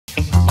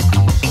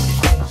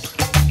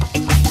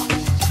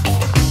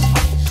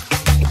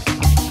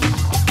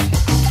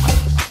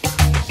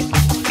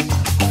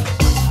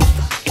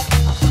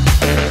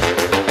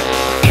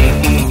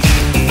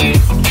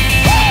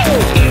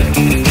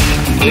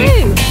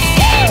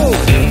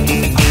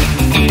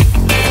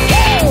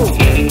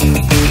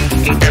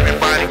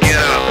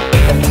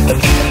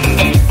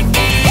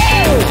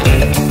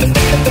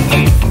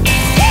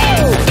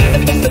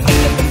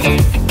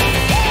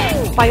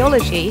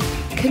technology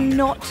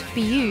cannot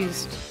be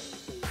used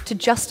to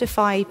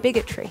justify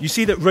bigotry. You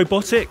see that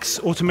robotics,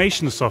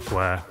 automation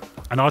software,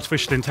 and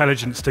artificial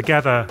intelligence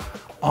together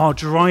are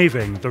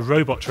driving the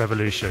robot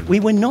revolution. We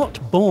were not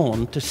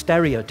born to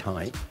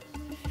stereotype.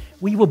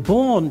 We were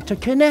born to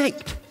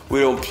connect.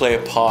 We don't play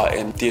a part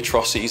in the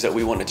atrocities that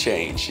we want to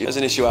change. There's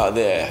an issue out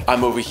there,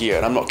 I'm over here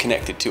and I'm not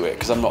connected to it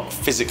because I'm not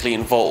physically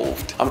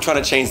involved. I'm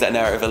trying to change that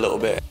narrative a little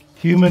bit.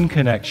 Human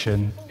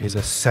connection is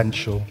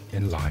essential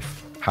in life.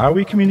 How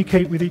we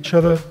communicate with each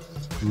other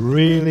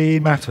really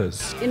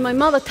matters. In my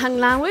mother tongue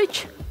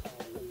language,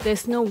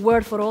 there's no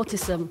word for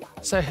autism.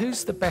 So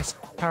who's the best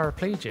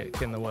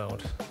paraplegic in the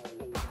world?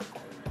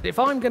 If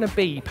I'm going to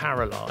be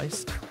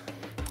paralysed,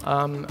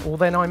 well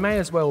then I may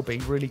as well be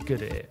really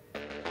good at it.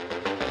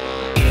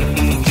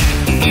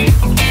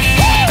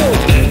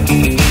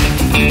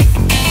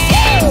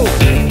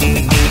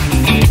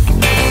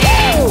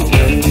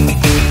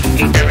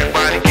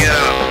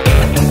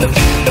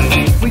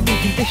 We've been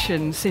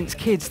conditioned since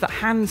kids that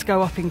hands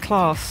go up in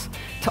class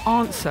to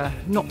answer,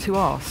 not to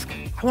ask.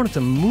 I wanted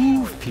to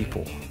move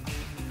people.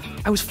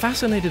 I was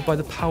fascinated by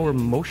the power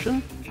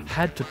motion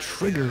had to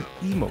trigger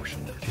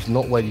emotion. It's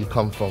not where you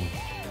come from,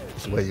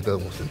 it's where you go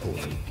what's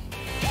important.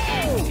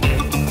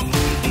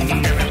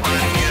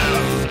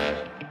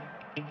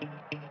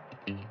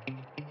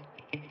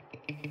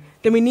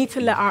 Then we need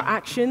to let our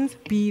actions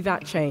be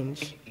that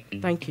change.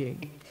 Thank you.